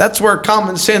 That's where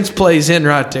common sense plays in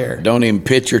right there. Don't even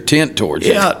pitch your tent towards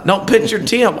it. Yeah, don't pitch your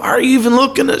tent. Why are you even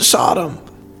looking at Sodom?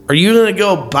 Are you going to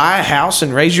go buy a house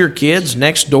and raise your kids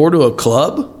next door to a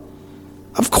club?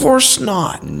 Of course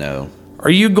not. No. Are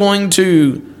you going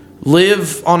to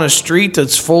live on a street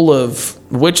that's full of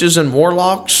witches and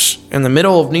warlocks in the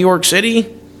middle of New York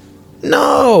City?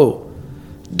 No.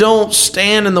 Don't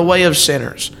stand in the way of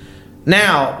sinners.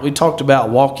 Now, we talked about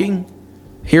walking.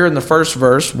 Here in the first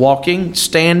verse, walking,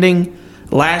 standing.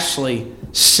 Lastly,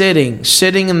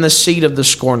 sitting in the seat of the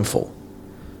scornful.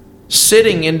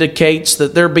 Sitting indicates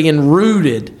that they're being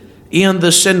rooted in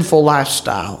the sinful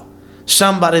lifestyle.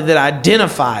 Somebody that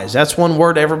identifies. That's one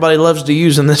word everybody loves to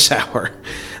use in this hour.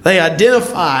 They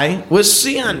identify with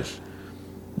sin.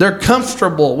 They're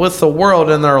comfortable with the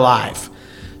world in their life.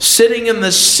 Sitting in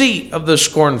the seat of the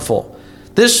scornful.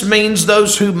 This means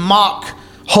those who mock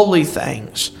holy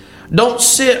things. Don't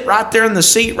sit right there in the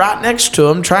seat right next to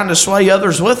them trying to sway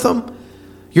others with them.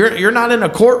 You're not in a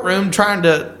courtroom trying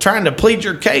to plead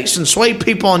your case and sway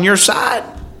people on your side.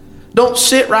 Don't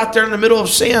sit right there in the middle of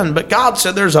sin. But God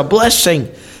said there's a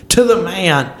blessing to the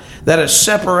man that is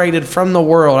separated from the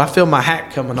world. I feel my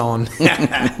hat coming on.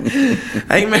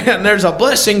 Amen. There's a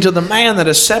blessing to the man that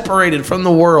is separated from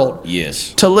the world.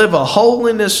 Yes. To live a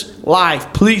holiness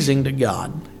life pleasing to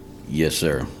God. Yes,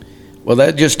 sir. Well,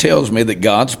 that just tells me that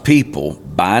God's people,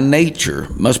 by nature,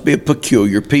 must be a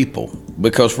peculiar people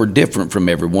because we're different from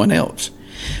everyone else.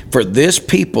 For this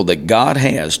people that God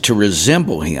has to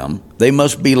resemble him, they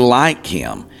must be like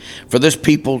him. For this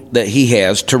people that he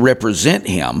has to represent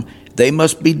him, they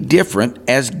must be different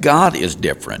as God is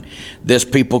different. This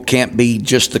people can't be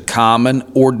just the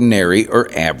common, ordinary,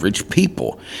 or average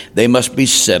people. They must be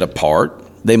set apart,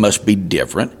 they must be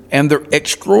different, and they're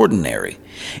extraordinary.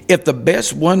 If the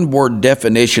best one-word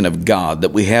definition of God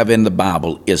that we have in the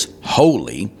Bible is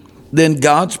holy, then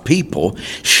God's people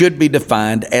should be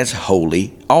defined as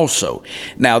holy also.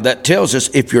 Now, that tells us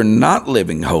if you're not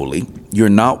living holy, you're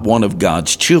not one of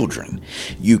God's children.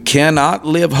 You cannot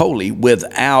live holy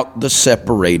without the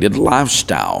separated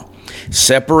lifestyle.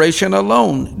 Separation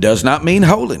alone does not mean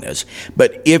holiness,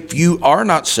 but if you are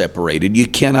not separated, you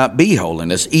cannot be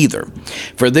holiness either.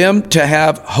 For them to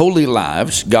have holy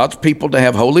lives, God's people to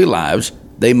have holy lives,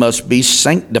 they must be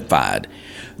sanctified.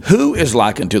 Who is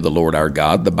like unto the Lord our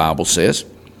God, the Bible says?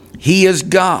 He is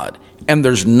God, and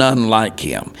there's none like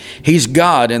him. He's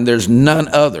God, and there's none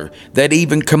other that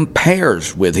even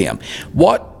compares with him.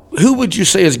 Who would you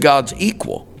say is God's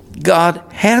equal? God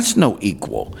has no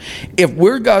equal. If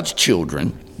we're God's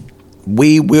children,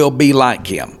 we will be like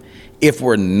him. If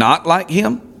we're not like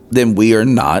him, then we are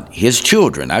not his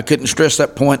children. I couldn't stress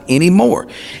that point anymore.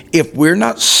 If we're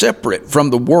not separate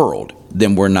from the world,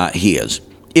 then we're not his.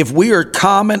 If we are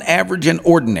common, average, and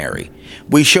ordinary,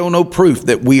 we show no proof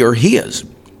that we are his.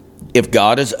 If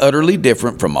God is utterly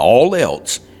different from all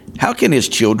else, how can his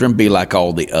children be like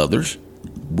all the others?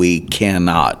 We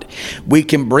cannot. We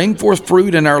can bring forth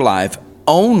fruit in our life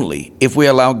only if we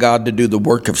allow God to do the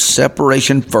work of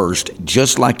separation first,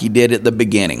 just like he did at the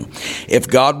beginning. If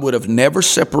God would have never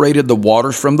separated the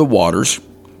waters from the waters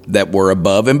that were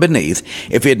above and beneath,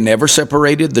 if he had never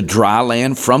separated the dry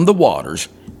land from the waters,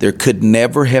 there could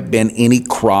never have been any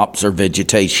crops or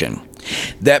vegetation.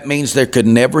 That means there could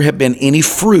never have been any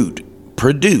fruit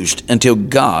produced until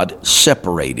God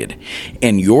separated.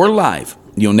 In your life,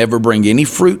 you'll never bring any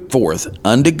fruit forth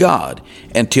unto God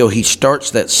until he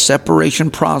starts that separation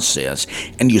process,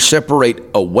 and you separate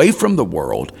away from the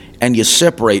world and you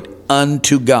separate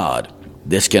unto God.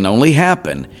 This can only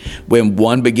happen when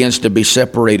one begins to be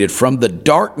separated from the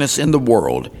darkness in the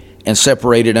world and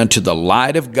separated unto the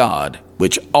light of God,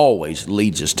 which always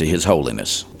leads us to his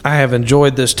holiness. I have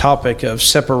enjoyed this topic of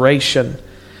separation,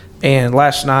 and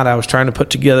last night I was trying to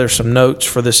put together some notes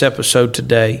for this episode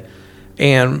today,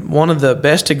 and one of the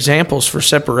best examples for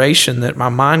separation that my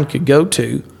mind could go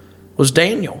to was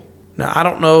Daniel. Now, I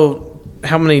don't know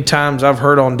how many times I've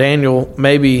heard on Daniel,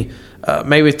 maybe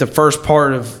it's the first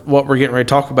part of what we're getting ready to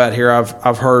talk about here,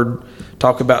 I've heard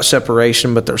talk about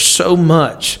separation, but there's so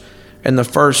much in the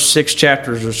first 6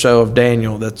 chapters or so of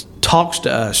Daniel that talks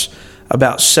to us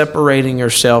about separating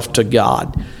yourself to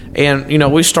God. And,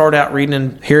 we start out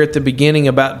reading here at the beginning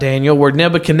about Daniel, where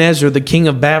Nebuchadnezzar, the king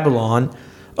of Babylon,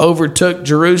 overtook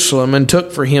Jerusalem and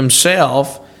took for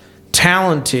himself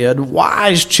talented,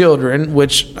 wise children,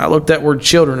 which I looked that word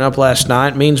children up last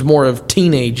night, means more of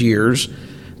teenage years,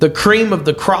 the cream of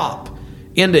the crop,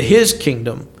 into his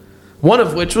kingdom, one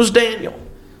of which was Daniel.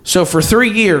 So for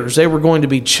 3 years, they were going to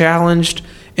be challenged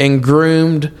and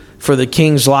groomed for the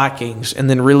king's likings and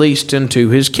then released into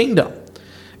his kingdom.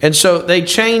 And so they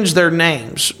changed their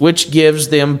names, which gives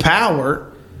them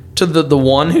power to the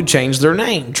one who changed their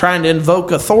name, trying to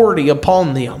invoke authority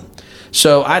upon them.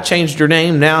 So I changed your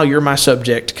name, now you're my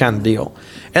subject kind of deal.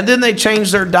 And then they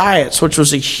changed their diets, which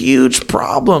was a huge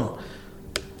problem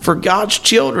for God's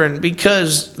children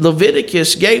because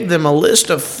Leviticus gave them a list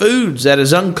of foods that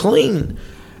is unclean.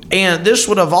 And this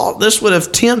would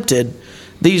have tempted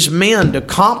these men to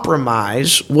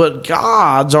compromise what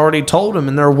God's already told them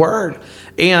in their word.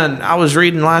 And I was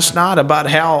reading last night about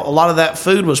how a lot of that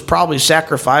food was probably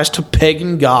sacrificed to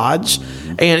pagan gods,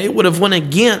 and it would have went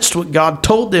against what God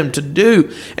told them to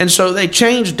do. And so they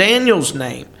changed Daniel's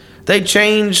name. They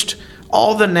changed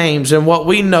all the names and what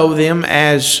we know them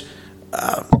as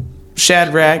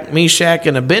Shadrach, Meshach,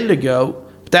 and Abednego.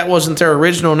 That wasn't their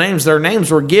original names. Their names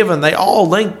were given.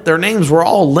 Their names were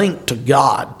all linked to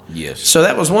God. Yes. So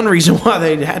that was one reason why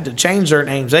they had to change their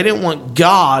names. They didn't want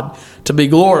God to be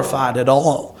glorified at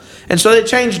all. And so they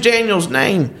changed Daniel's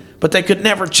name, but they could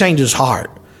never change his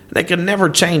heart. They could never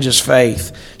change his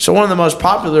faith. So one of the most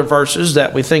popular verses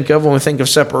that we think of when we think of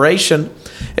separation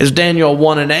is Daniel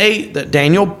 1:8, that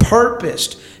Daniel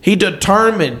purposed. He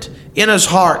determined in his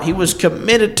heart, he was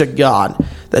committed to God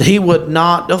that he would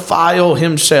not defile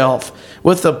himself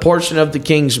with the portion of the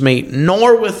king's meat,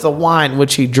 nor with the wine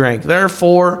which he drank.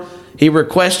 Therefore, he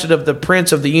requested of the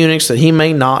prince of the eunuchs that he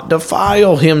may not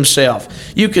defile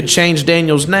himself. You could change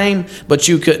Daniel's name, but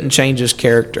you couldn't change his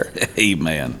character.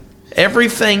 Amen.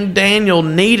 Everything Daniel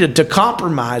needed to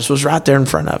compromise was right there in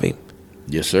front of him.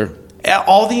 Yes, sir.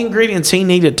 All the ingredients he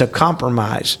needed to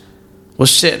compromise was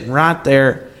sitting right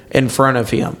there in front of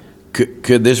him.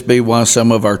 Could this be why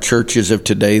some of our churches of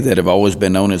today that have always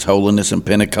been known as Holiness and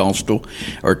Pentecostal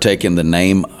are taking the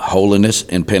name Holiness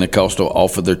and Pentecostal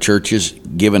off of their churches,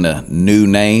 given a new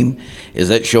name? Is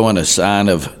that showing a sign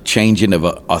of changing of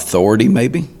authority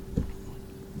maybe?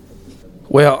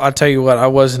 Well, I'll tell you what, I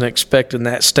wasn't expecting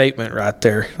that statement right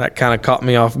there. That kind of caught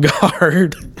me off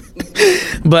guard.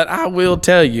 But I will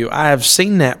tell you, I have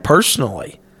seen that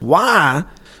personally. Why?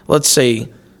 Let's see.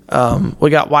 We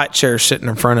got White Chair sitting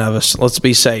in front of us. Let's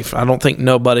be safe. I don't think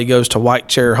nobody goes to White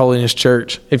Chair Holiness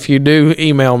Church. If you do,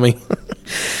 email me.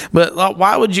 But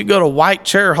why would you go to White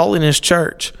Chair Holiness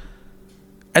Church?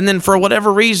 And then for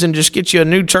whatever reason, just get you a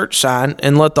new church sign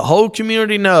and let the whole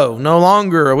community know, no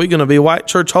longer are we going to be White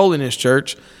Church Holiness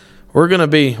Church. We're going to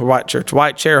be White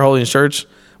Chair Holiness Church.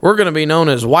 We're going to be known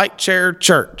as White Chair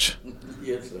Church.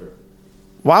 Yes, sir.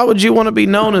 Why would you want to be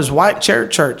known as White Chair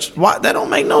Church? Why? That don't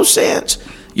make no sense.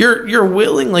 You're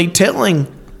willingly telling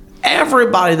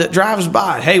everybody that drives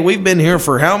by, hey, we've been here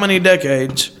for how many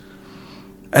decades?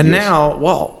 And yes. Now,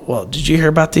 well, did you hear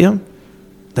about them?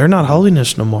 They're not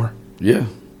holiness no more. Yeah.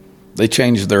 They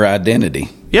changed their identity.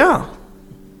 Yeah.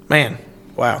 Man,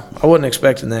 wow. I wasn't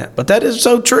expecting that. But that is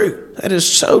so true. That is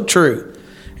so true.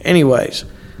 Anyways,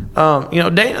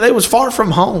 they was far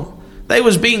from home. They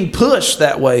was being pushed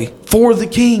that way for the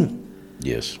king.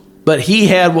 Yes. But he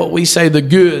had what we say the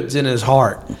goods in his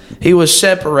heart. He was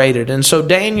separated. And so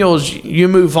you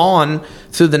move on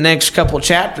through the next couple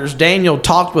chapters, Daniel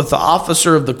talked with the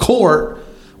officer of the court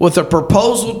with a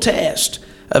proposal test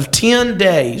of 10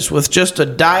 days with just a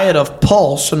diet of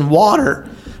pulse and water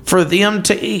for them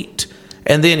to eat.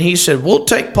 And then he said, we'll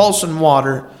take pulse and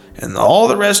water and all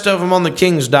the rest of them on the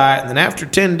king's diet. And then after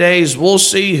 10 days, we'll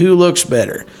see who looks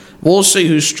better. We'll see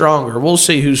who's stronger. We'll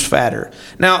see who's fatter.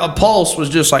 Now, a pulse was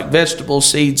just like vegetable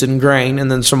seeds and grain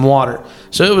and then some water.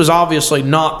 So it was obviously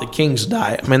not the king's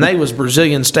diet. I mean, they was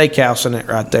Brazilian steakhouse in it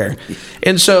right there.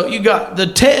 And so you got the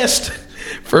test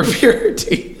for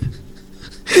purity.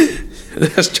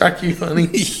 That struck you funny?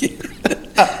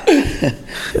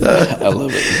 I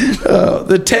love it.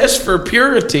 The test for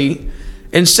purity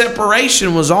and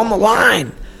separation was on the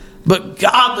line. But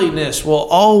godliness will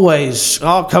always,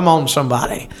 come on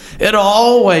somebody. It'll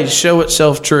always show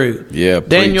itself true. Yeah,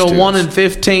 Daniel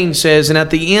 1:15 says, and at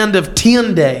the end of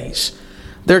 10 days,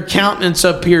 their countenance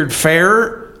appeared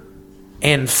fairer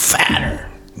and fatter.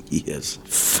 Yes.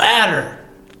 Fatter.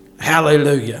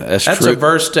 Hallelujah. That's true. A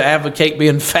verse to advocate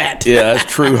being fat. Yeah,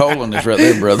 that's true holiness right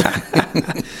there, brother.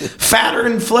 Fatter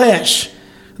in flesh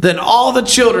than all the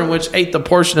children which ate the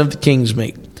portion of the king's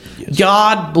meat. Yes.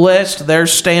 God blessed their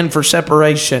stand for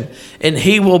separation, and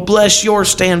he will bless your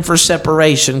stand for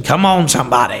separation. Come on,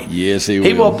 somebody. Yes, he will.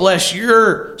 He will bless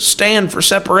your stand for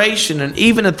separation. And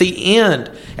even at the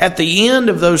end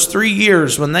of those 3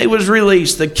 years when they was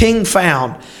released, the king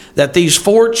found that these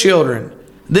 4 children,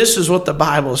 this is what the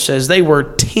Bible says, they were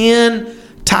 10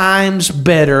 times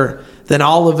better than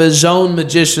all of his own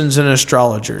magicians and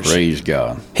astrologers. Praise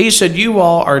God. He said, you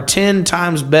all are 10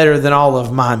 times better than all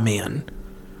of my men.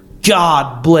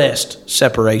 God blessed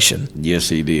separation. Yes,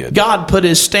 he did. God put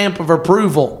his stamp of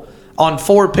approval on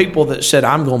 4 people that said,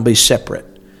 I'm going to be separate.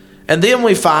 And then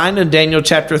we find in Daniel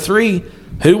chapter 3,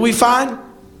 who we find?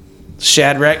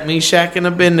 Shadrach, Meshach, and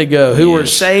Abednego, who were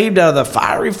saved out of the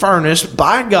fiery furnace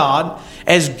by God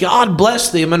as God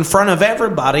blessed them in front of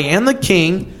everybody and the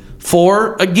king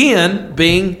for, again,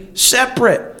 being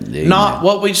separate. Amen. Not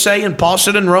what we say, and Paul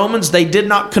said in Romans, they did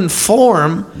not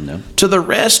conform to the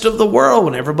rest of the world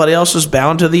when everybody else is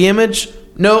bound to the image.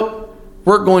 Nope,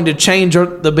 we're going to change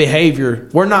the behavior.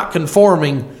 We're not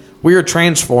conforming, we are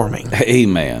transforming.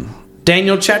 Amen.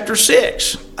 Daniel chapter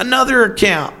 6, another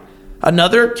account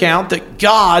that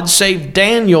God saved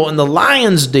Daniel in the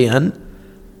lion's den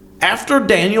after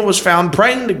Daniel was found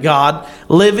praying to God,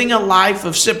 living a life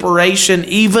of separation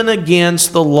even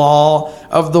against the law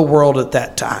of the world at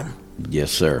that time. Yes,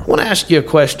 sir. I want to ask you a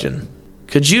question.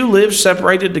 Could you live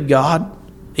separated to God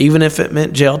even if it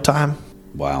meant jail time?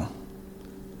 Wow.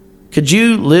 Could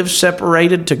you live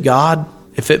separated to God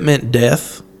if it meant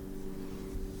death?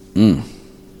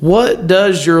 What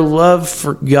does your love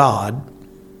for God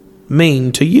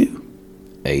mean to you?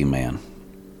 Amen.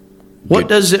 What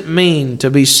does it mean to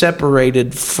be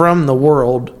separated from the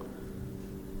world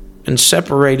and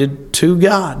separated to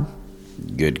God?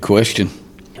 Good question.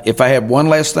 If I have one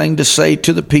last thing to say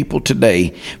to the people today,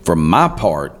 for my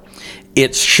part,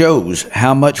 it shows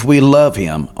how much we love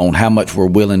him on how much we're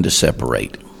willing to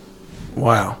separate.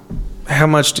 Wow. How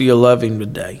much do you love him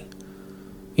today?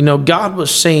 You know, God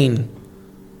was seen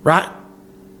right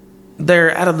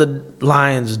there out of the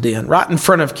lion's den, right in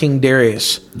front of King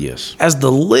Darius. Yes. As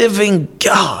the living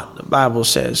God, the Bible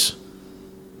says.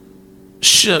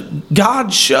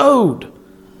 God showed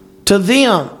to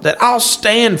them that I'll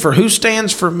stand for who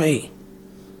stands for me.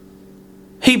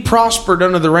 He prospered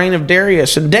under the reign of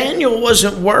Darius, and Daniel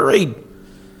wasn't worried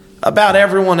about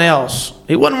everyone else.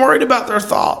 He wasn't worried about their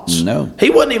thoughts. No. He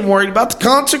wasn't even worried about the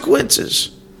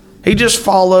consequences. He just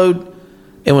followed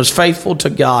and was faithful to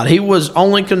God. He was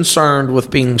only concerned with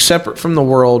being separate from the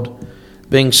world,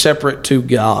 being separate to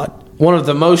God. One of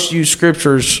the most used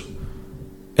scriptures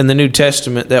in the New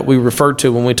Testament that we refer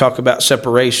to when we talk about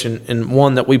separation, and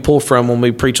one that we pull from when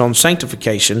we preach on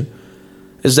sanctification,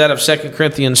 is that of 2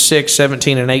 Corinthians 6,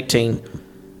 17 and 18.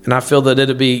 And I feel that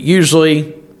it'll be,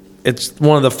 usually it's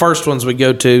one of the first ones we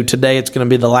go to. Today it's going to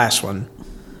be the last one.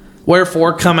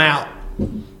 Wherefore, come out.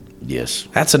 Yes.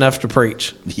 That's enough to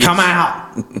preach. Yes. Come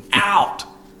out. Out.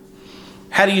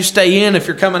 How do you stay in if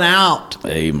you're coming out?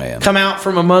 Amen. Come out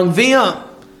from among them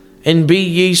and be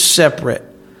ye separate.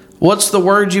 What's the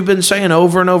word you've been saying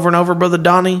over and over and over, Brother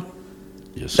Donnie?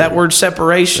 Yes, that sir. word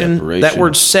separation, that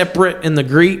word separate in the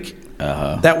Greek,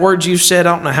 that word you said,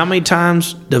 I don't know how many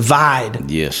times, divide.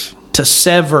 Yes. To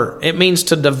sever. It means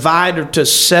to divide or to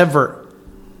sever.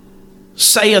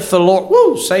 Saith the Lord.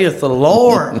 Woo, saith the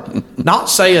Lord. Not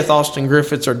saith Austin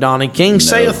Griffiths or Donnie King. No.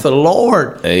 Saith the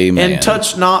Lord. Amen. And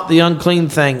touch not the unclean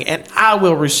thing, and I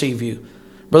will receive you.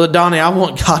 Brother Donnie, I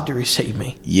want God to receive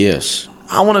me. Yes.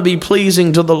 I want to be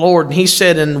pleasing to the Lord. And he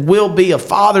said, and will be a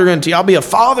father unto you. I'll be a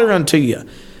father unto you.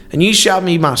 And ye shall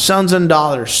be my sons and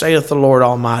daughters, saith the Lord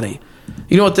Almighty.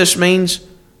 You know what this means?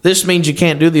 This means you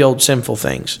can't do the old sinful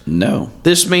things. No.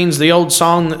 This means the old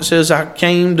song that says, I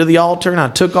came to the altar and I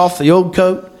took off the old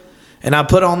coat and I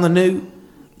put on the new.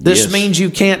 This means you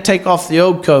can't take off the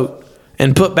old coat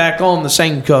and put back on the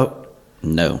same coat.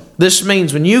 No. This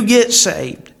means when you get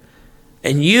saved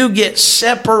and you get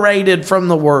separated from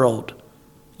the world,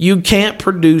 you can't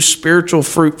produce spiritual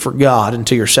fruit for God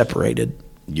until you're separated.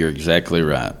 You're exactly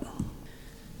right.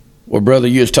 Well, brother,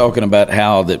 you was talking about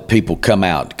how that people come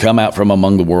out from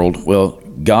among the world. Well,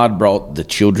 God brought the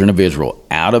children of Israel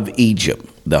out of Egypt.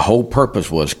 The whole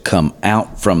purpose was come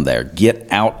out from there,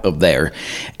 get out of there.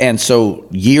 And so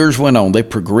years went on. They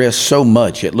progressed so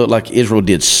much. It looked like Israel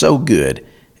did so good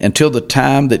until the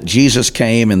time that Jesus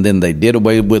came, and then they did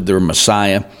away with their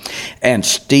Messiah. And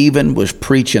Stephen was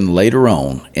preaching later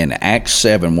on in Acts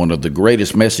 7, one of the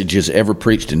greatest messages ever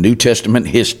preached in New Testament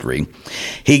history.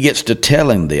 He gets to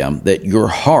telling them that your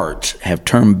hearts have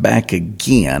turned back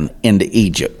again into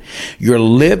Egypt. You're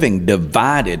living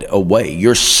divided away.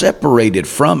 You're separated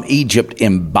from Egypt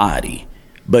in body,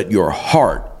 but your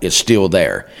heart is still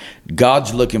there.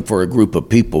 God's looking for a group of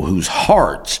people whose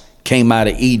hearts came out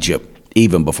of Egypt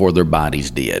even before their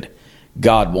bodies did.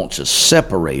 God wants us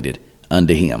separated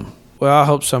unto him. Well, I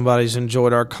hope somebody's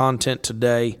enjoyed our content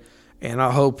today, and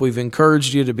I hope we've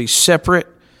encouraged you to be separate.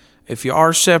 If you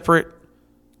are separate,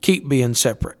 keep being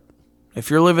separate. If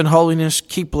you're living holiness,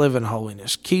 keep living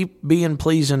holiness. Keep being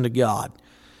pleasing to God.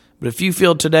 But if you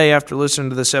feel today after listening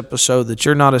to this episode that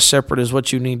you're not as separate as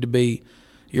what you need to be,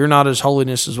 you're not as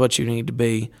holiness as what you need to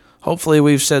be, hopefully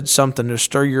we've said something to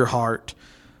stir your heart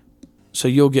so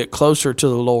you'll get closer to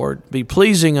the Lord. Be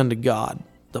pleasing unto God.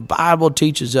 The Bible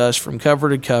teaches us from cover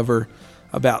to cover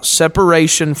about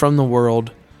separation from the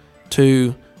world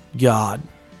to God.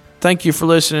 Thank you for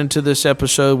listening to this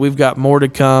episode. We've got more to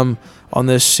come on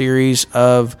this series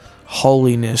of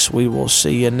holiness. We will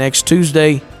see you next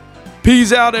Tuesday.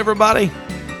 Peace out, everybody.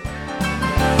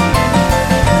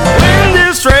 In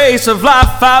this race of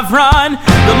life I've run,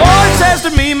 the Lord says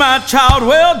to me, my child,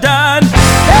 well done.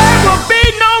 There will be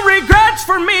no regrets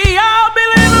for me. I'll be